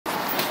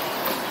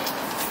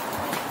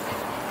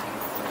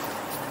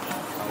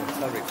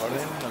recording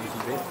a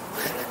little bit.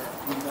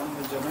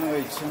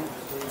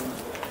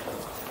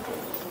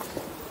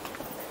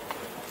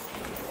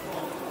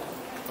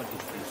 What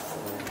is this?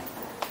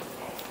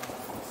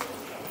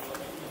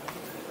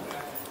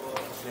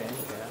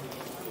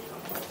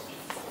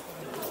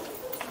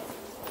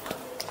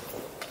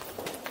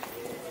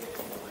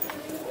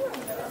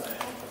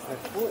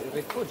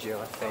 Refugio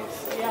face.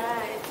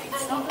 Yeah,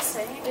 it's not the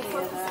same here.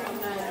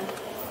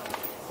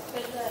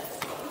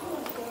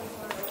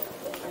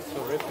 So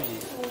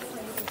refugees.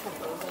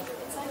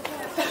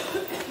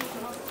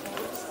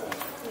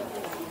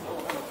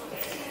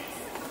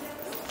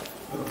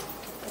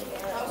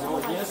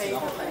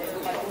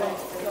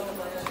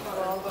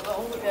 But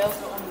all the girls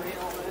were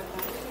unreal.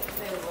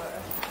 They were.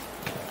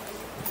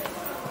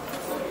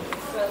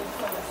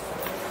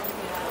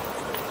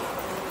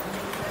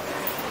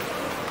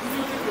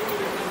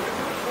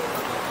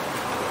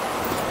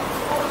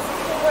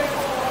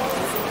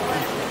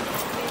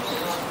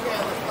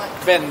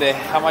 Vende,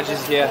 how much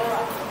is here?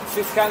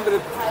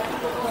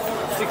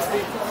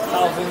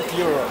 660,000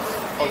 euros.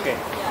 Okay,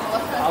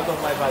 out of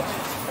my budget.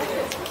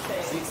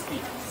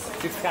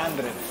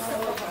 600.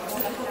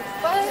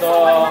 So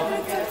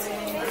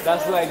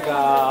that's like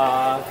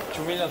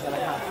 2 millions and a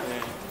half.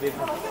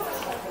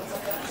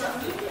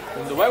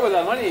 In Dubai with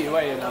that money, you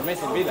buy an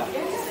amazing villa.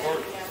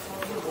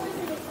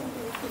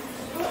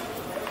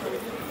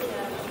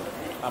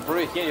 And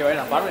probably here you buy an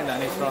apartment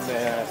and it's from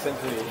the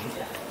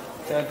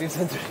 17th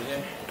century.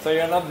 So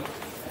you're not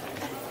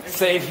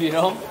safe, you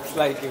know? It's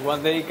like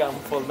one day it can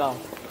fall down.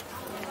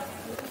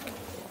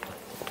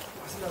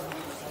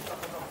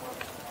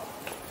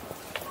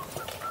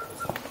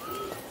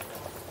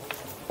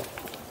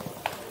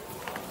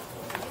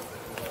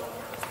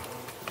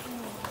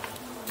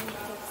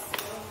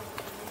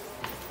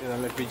 You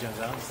don't let pigeons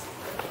down.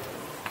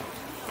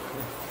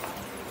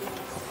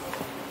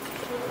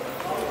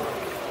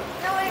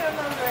 Now I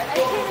remember. I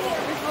came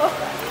here before.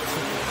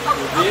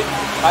 You did?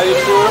 Are you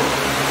sure?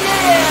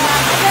 Yeah.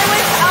 And I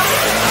went out.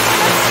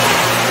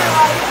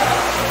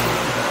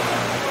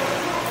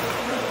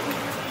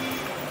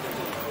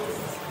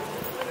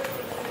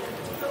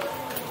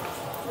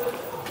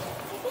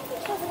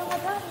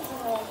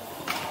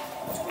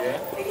 Yeah. Yeah.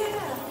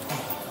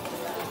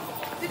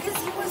 Because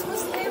he was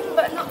Muslim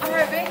but not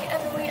Arabic,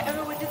 and we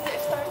did the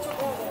iftar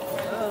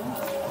together.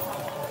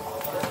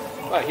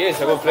 Well, here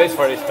is a good place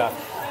for this stuff.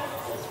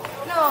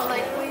 No,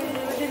 like we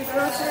did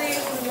groceries.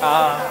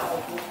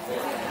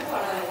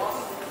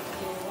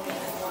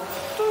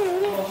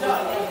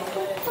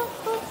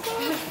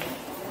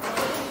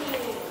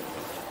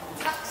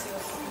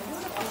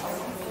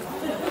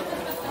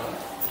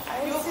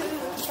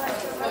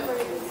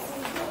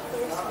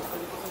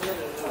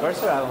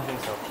 Purser? I don't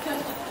think so.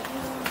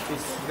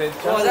 It's the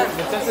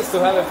chances to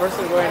have a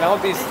person going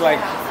out is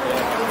like We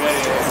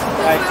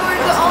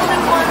were the only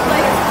one,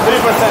 like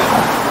 3%.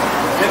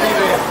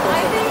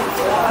 I think,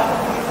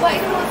 but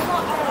it was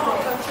not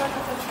Arabic.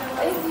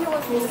 I think he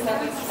was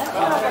Muslim.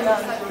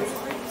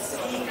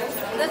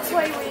 That's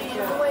why we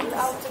went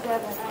out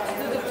together.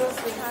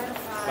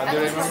 But do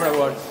you remember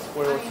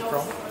where was he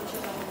from?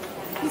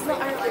 He's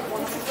not Arabic.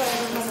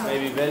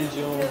 Maybe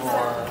Belgium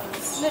or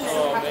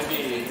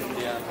Maybe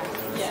India.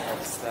 Okay.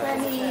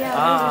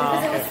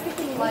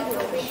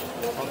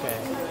 Okay.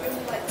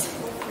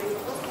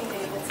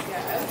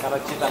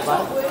 Carachita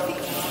pan?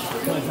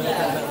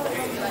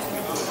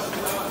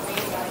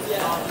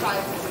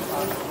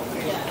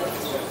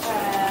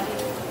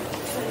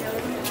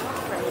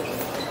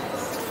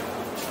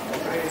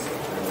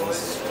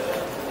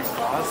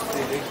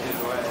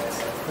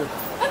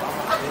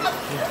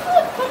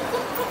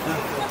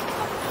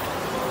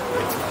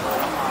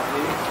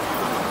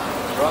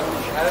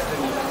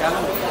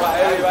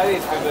 Everybody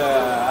is with the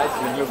ice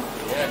cream. Look.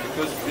 Yeah,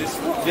 because this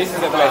This is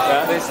the place,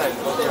 huh? this side.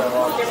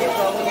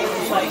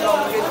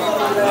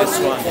 This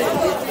one.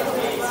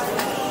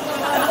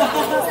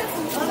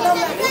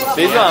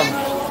 This one.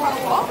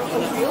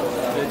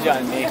 The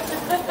Johnny.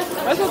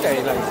 That's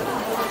okay, like. I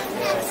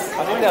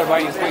think they're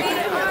buying quick.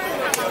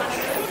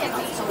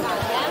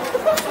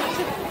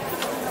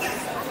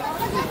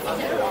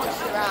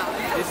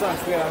 This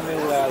one's here in the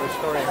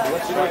restaurant.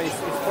 What's the one? It's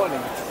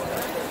falling.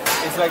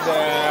 It's like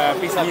the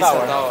Pisa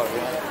Tower. Yeah.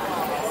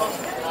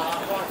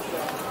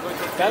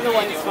 The other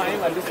one is fine,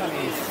 but this one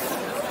is.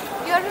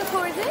 You are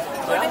recording? Yeah.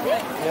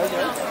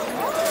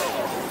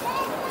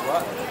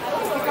 What?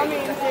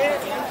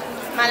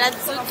 Ma la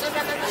zucca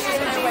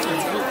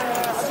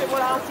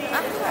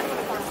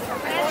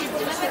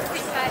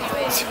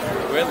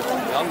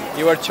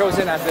You were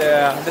chosen as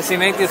the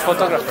designated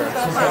photographer.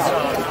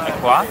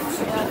 What?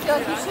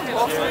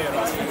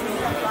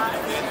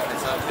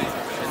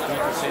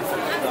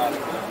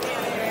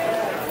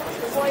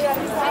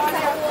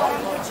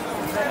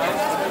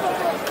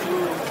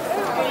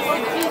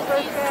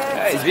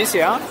 It's busy,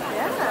 huh?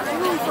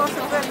 Lui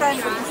forse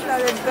pretende di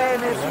stare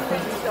bene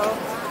subito.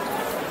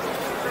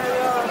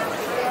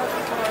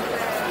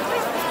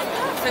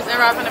 Because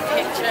they're having a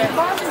picture.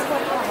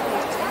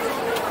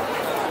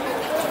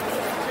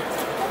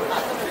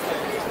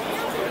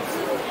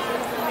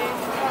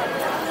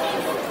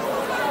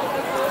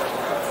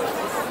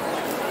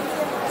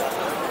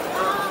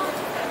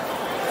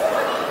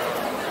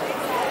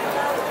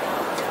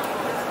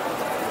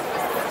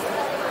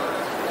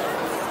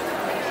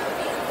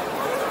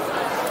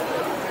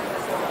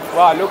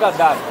 Wow, look at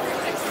that.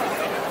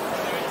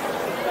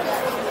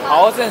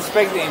 I wasn't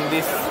expecting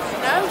this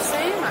No,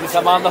 same. this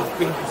amount of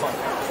people.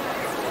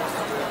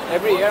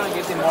 Every year I'm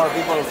getting more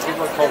people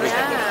COVID.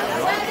 Yeah.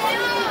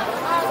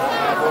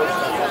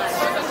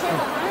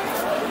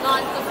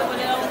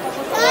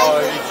 Oh,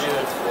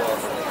 cheers.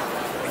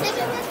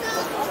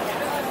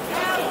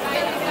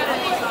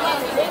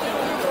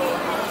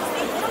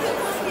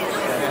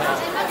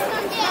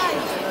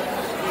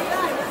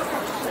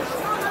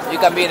 You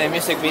can be in a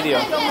music video.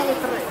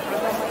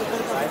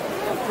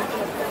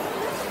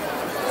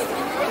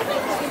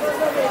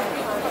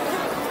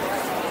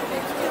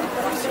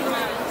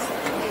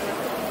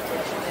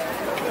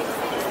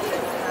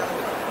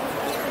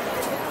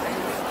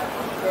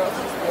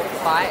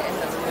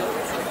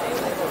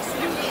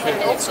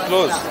 It's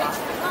closed.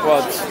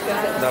 What?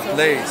 The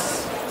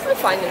place. We're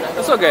finding another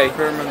It's okay.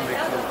 Permanently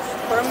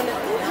closed. permanent.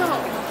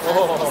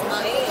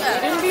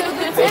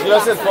 They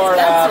closed it for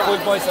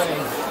food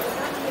poisoning.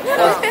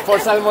 For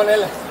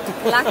salmonella.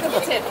 Lack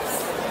of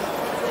tips.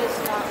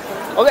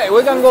 Okay,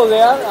 we can go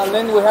there, and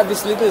then we have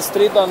this little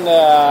street on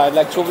the,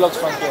 like 2 blocks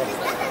from here.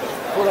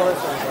 Full of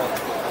restaurants, right?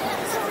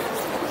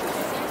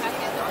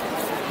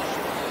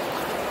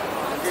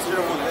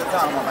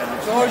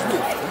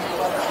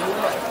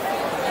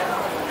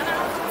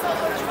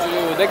 To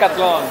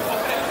Decathlon.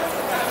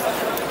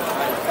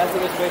 That's the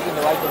best place in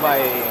the world to buy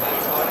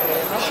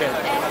shit.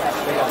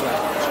 Decathlon.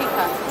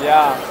 Cheaper.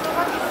 Yeah.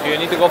 You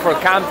need to go for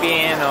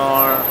camping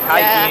or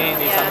hiking.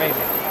 It's yeah.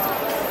 amazing.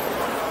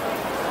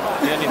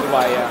 You don't need to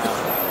buy.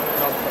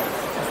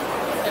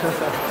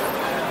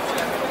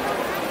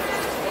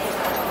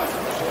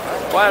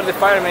 Why are the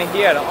firemen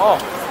here? Oh,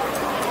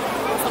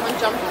 Someone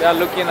jumped. they are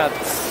looking at.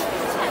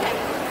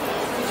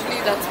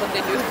 Usually that's what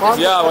they do.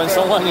 Yeah, when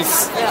someone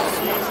is. Yeah.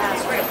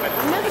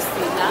 I've never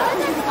seen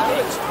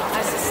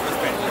that.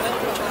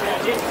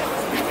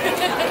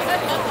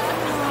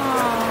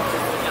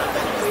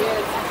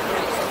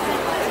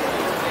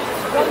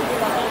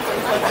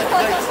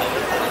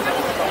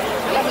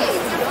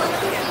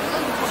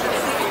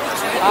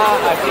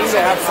 I think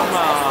they have some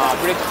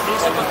bricks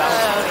falling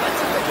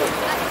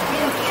down.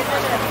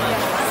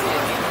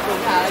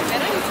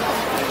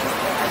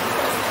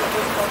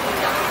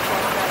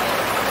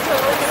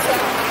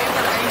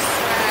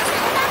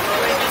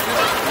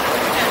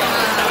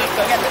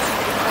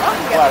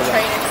 Get the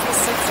train into the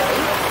city.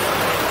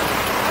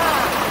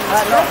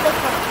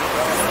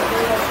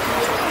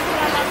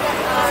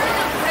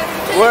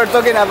 We're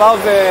talking about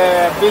the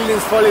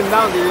buildings falling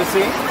down. Did you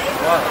see?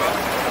 What?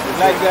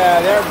 Like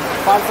there are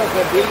parts of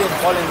the building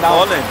falling down.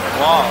 Falling.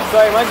 Wow. So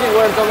imagine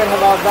we're talking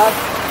about that,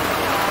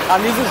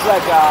 and this is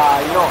like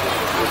you know,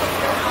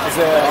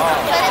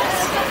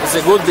 it's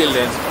a good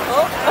building.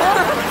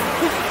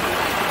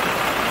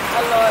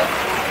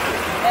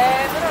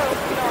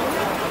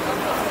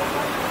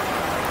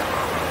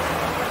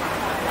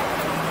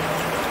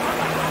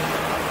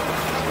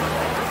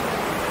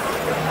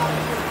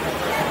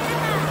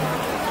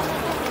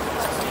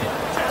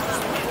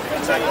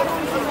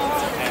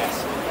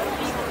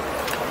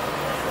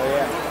 Oh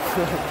yeah,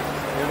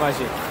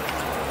 imagine.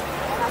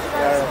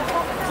 They are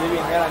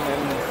living there and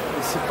then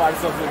you see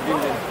parts of the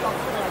building.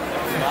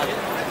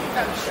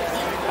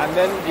 And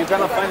then you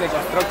cannot find the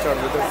construction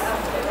because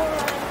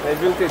they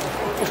built it.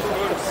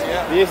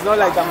 It's not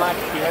like a Mac,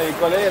 you know, you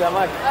call it a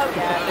Mac.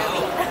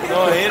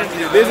 No, here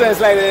This is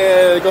like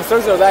the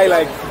construction died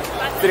like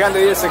 300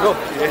 years ago.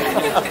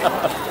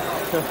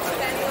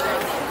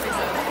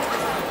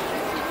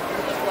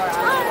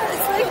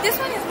 It's like this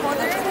one is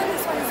modern and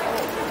this one is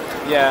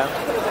old. Yeah.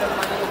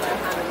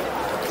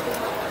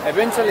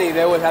 Eventually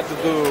they will have to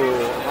do,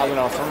 I don't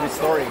know, some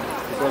restoring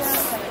because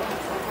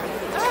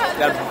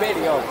they're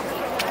very old.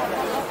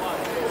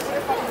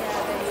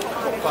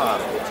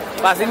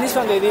 But in this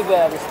one they did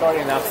the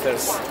restoring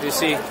upstairs. You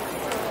see?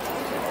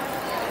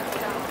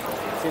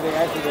 See the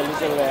guy with the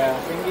little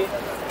thingy?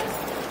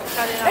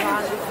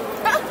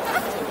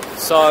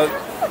 So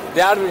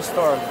they are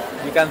restored,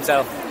 you can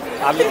tell.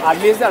 At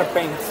least they're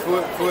paint.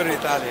 poor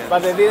Italian.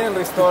 But they didn't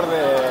restore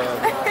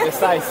the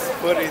size.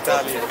 Poor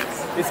Italian.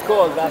 It's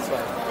cold, that's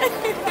why.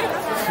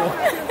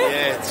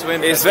 Yeah, it's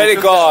winter. It's very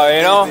cold,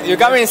 you know. You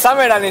come in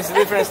summer and it's a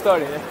different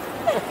story.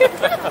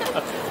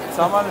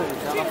 Summer, you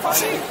cannot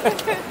find it.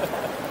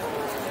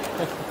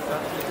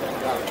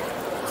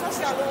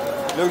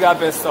 Look at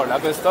Apple Store.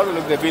 Apple Store,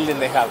 look the building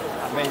they have.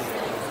 Amazing.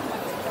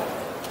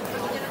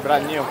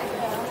 Brand new.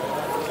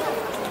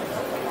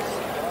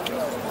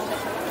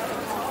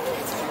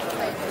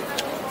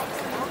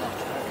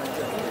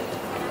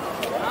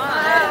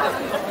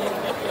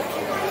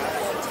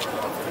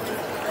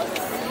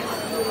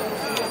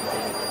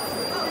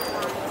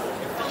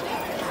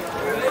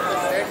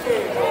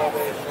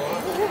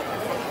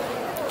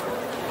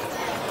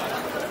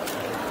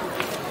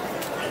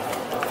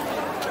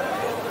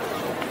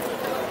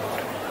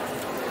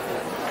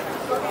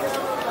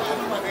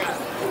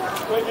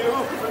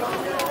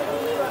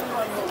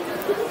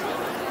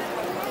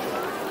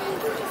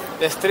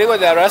 The street with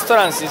the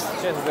restaurants is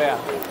just there.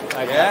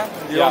 Like Yeah?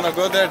 You Yeah. wanna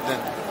go there then?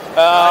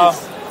 Uh,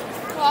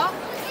 What?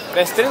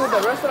 The street with the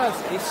restaurants,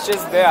 it's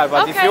just there.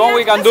 But if Okay, you want,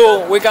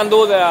 yeah, we can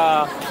do the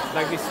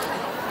like this.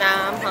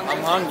 Nah, I'm hungry.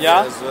 I'm hungry.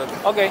 Yeah. As well.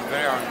 Okay.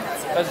 Very hungry.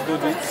 Let's do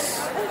this.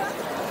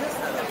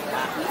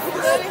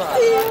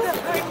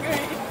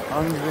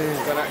 Hungry.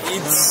 Gonna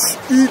eat.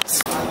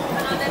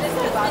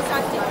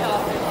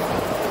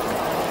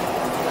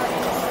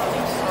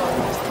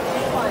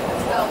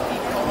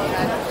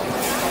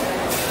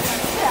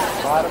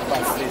 Bar,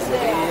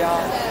 pasticceria,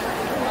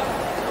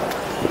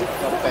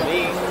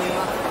 tortellini.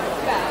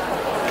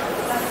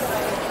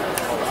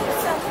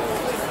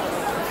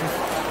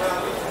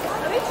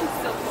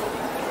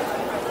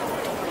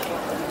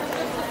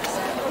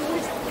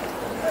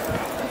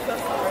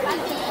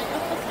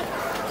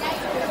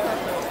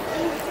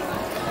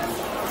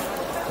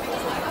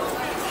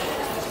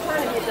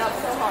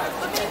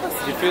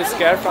 You feel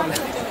scared from that?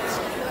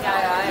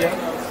 Yeah.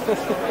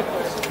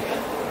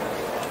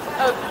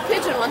 Oh,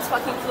 pigeon once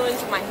fucking flew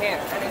into my hair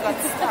and it got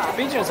stuck.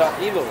 Pigeons are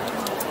evil.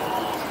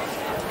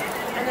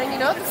 And then you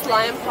know this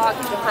lion park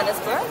in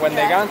Johannesburg? When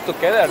they gang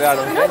together, they are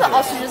You know the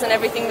dangerous. ostriches and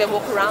everything they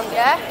walk around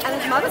there? Yeah. And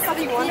this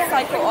motherfucking one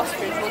psycho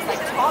ostrich was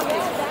like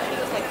targeting me. He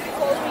was like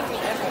following me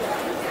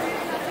everywhere.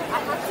 I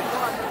had to go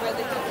on where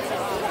they took me.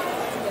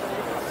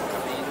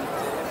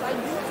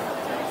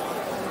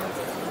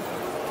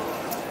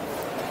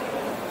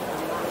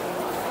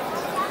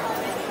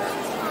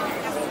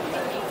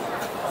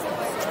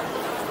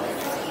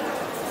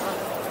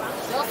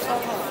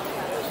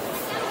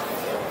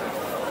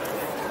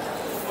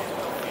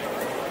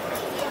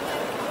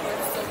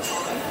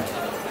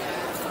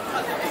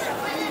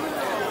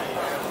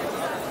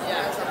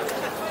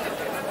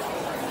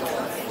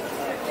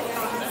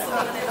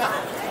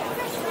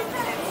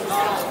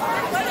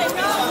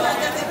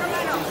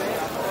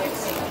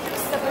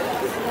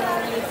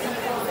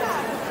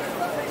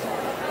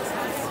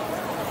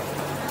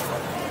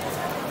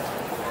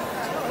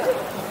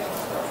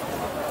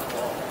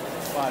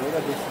 Wow, look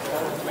at this. It's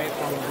all made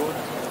from wood.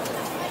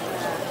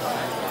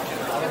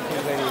 I don't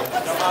feel very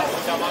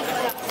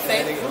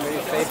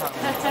safe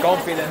and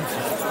confident.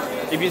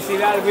 If you see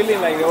that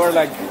building, like they were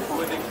like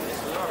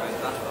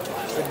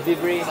with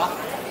debris.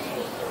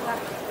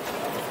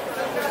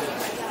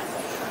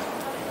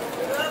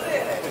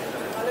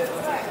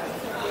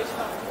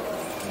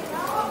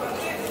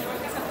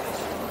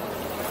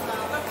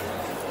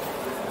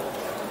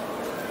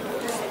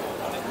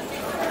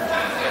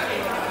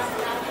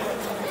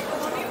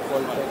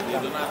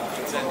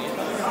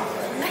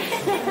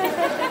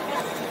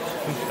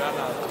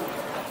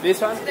 This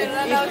one?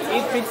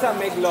 Eat pizza,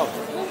 make love.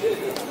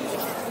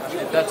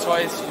 That's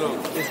why it's slow.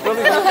 It's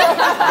probably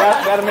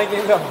they're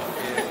making love.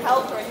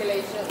 Health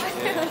regulations.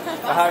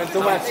 They're having too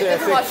much They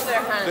didn't wash sex.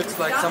 their hands. Looks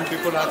like some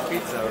people have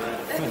pizza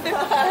already.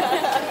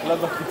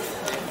 Lot of pizza.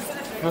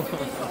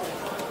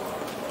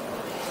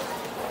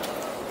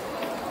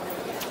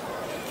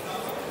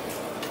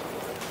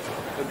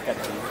 Look at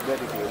this,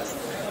 very good.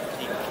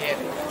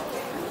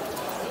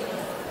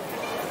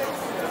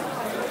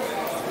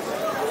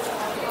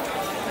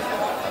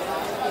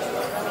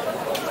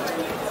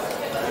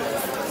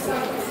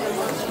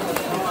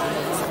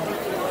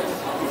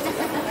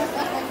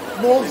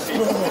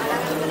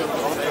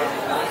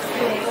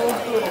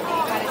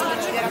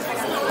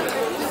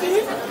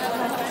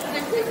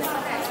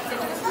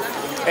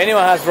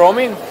 Anyone has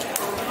roaming?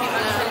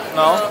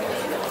 No?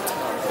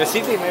 The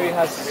city maybe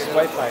has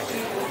Wi-Fi.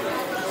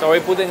 So we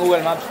put in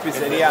Google Maps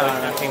pizzeria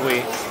and I think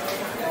we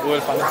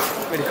will find it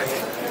very quick.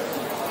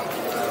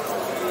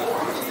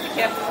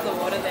 Careful with the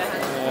water there,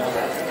 honey.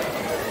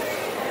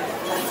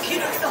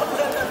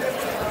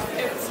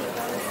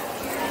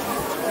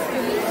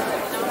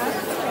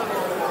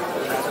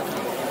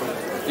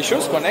 The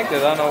shoe's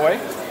connected, I don't know why.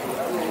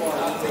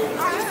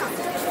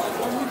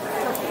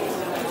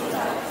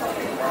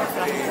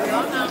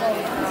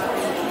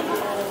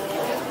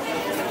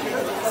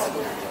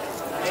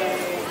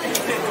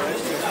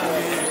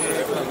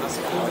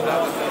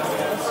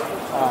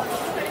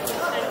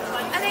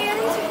 And I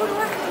need to put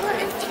more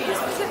in cheese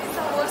because it's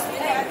the worst thing.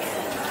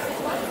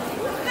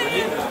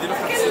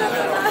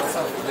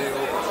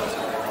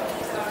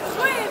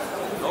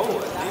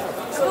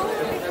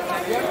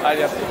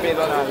 Área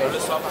pedonale.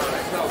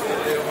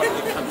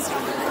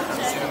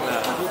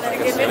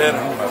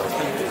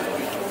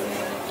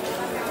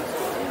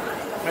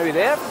 Maybe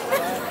there?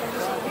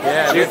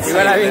 Yeah, You're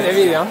gonna be in the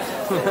video.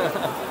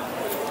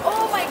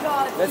 Oh my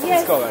god. Let's yes.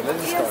 discover,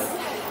 let's discover.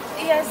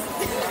 Yes.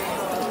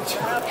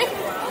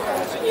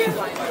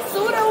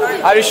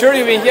 Are you sure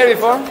you've been here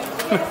before?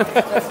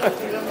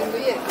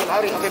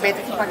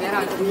 Ovviamente ti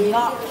pagheranno.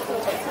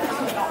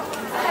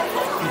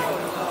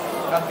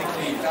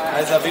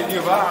 As a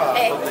video va.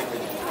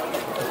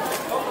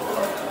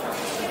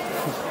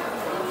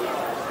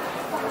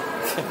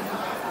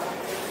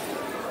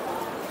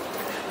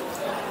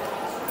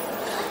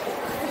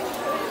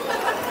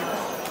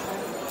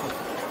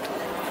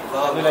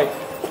 Be like,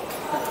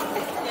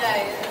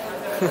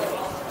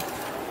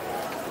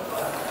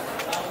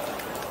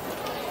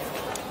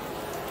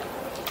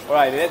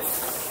 alright,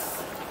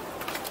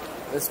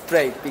 let's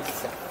pray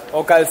pizza.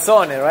 Or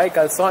calzone, right?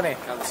 Calzone.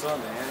 Calzone,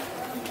 yeah.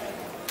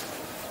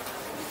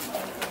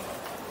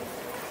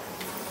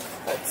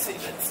 Let's see.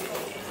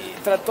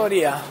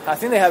 Trattoria. I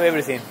think they have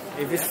everything.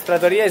 If it's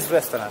trattoria, it's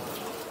restaurant.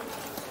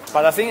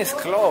 But I think it's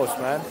closed,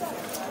 man.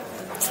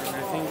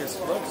 Everything is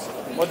closed.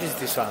 What is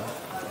this one?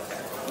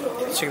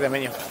 Check the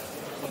menu.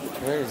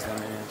 Where is the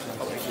menu?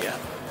 Over here.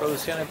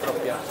 Produzione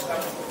propria.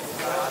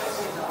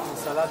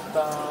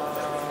 Insalata,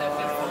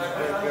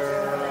 burger,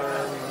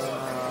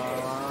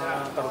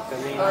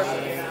 tortellini.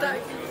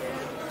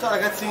 Ciao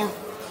ragazzi.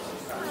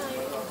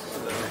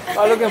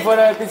 Oh, looking for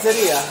a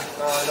pizzeria?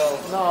 No,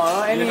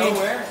 No. any... You know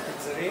where?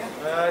 Pizzeria?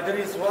 There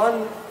is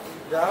one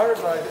there,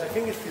 but I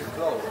think it's still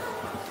closed.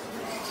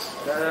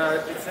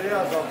 The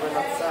pizzeria is open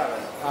at 7.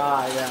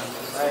 Ah, yeah.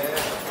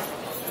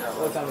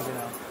 What time is it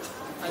now?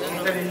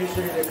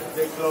 Usually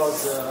they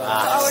close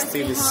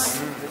Still is...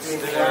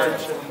 between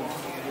lunch and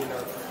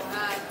dinner.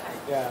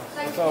 Yeah,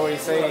 that's what we're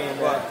saying.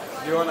 What?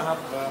 Do you want to have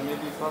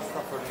maybe pasta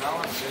for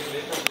now and then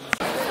later?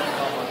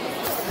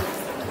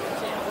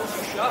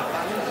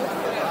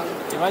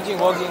 Imagine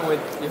walking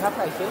with... You have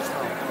high heels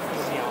now?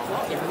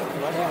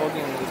 Imagine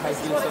walking with high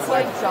heels It's on.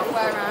 like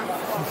jumper, man.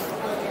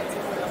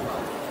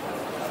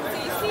 So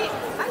you see,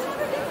 I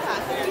never did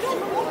that. You don't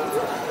know what to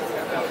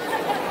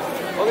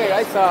do. Okay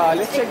guys,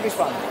 let's check this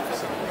one.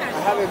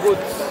 I have a good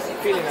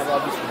feeling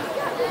about this one.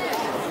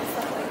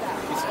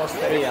 It's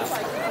Osteria.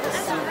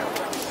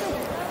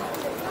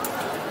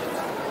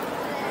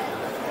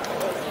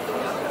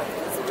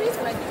 It's a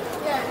reason I do.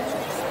 Yeah.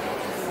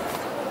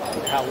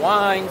 They have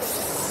wines.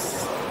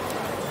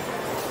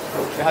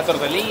 They have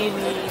tortellini.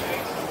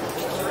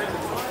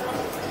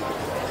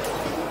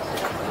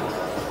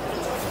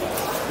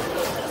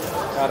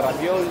 They have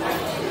ravioli.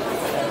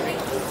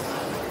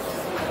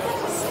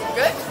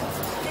 Good?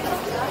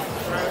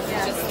 I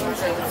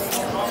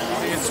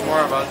think it's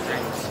more about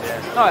drinks.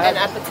 Yeah. No, I And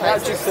have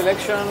appetizers. cheese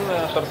selection,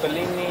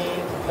 tortellini,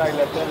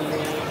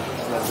 tagliatelle,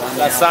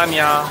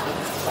 lasagna.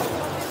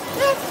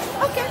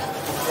 Yeah, okay.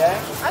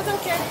 Yeah. I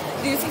don't care.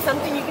 Do you see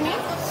something you can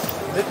eat?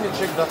 Let me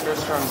check that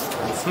restaurant.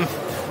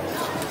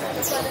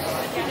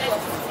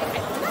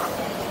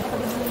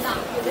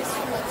 This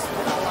looks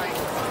more like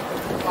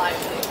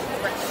lively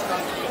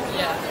restaurant.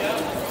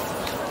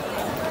 Yeah.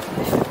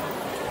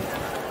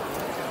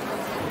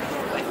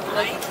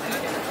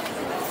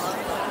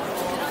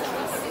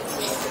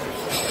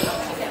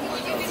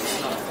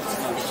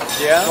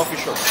 Yeah. Coffee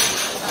shop.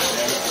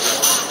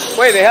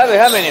 Wait, they have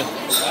menu.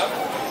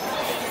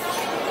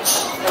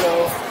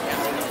 Hello.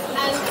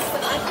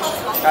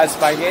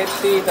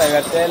 Spaghetti,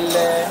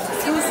 tagliatelle.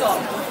 Chiuso.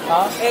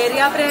 Ah? E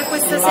riapre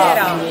questa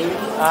sera.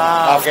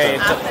 Ah, okay.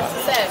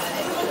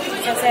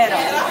 Stasera.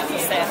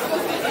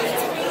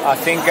 I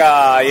think,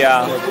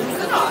 yeah.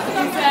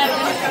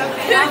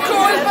 Per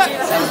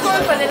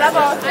colpa della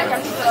vodka,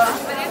 capito?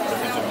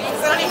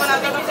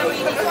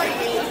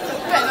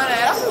 Beh, non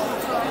era.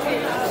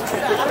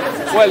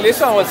 Well, this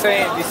one was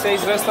saying, this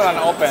says restaurant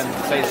open,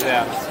 says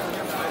there.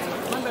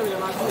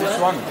 Which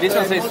one? This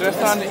one says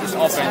restaurant is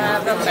open.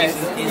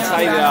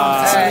 Inside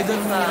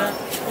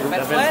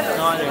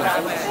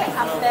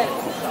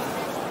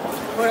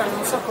Ora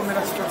non so com'è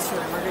la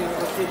situazione, magari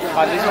lo chiediamo.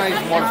 but this one is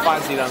more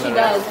fancy than the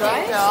rest.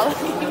 Right?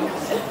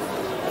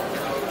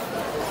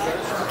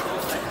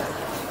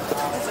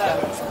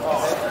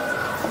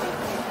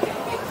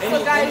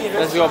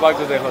 Let's go back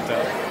to the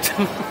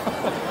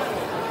hotel.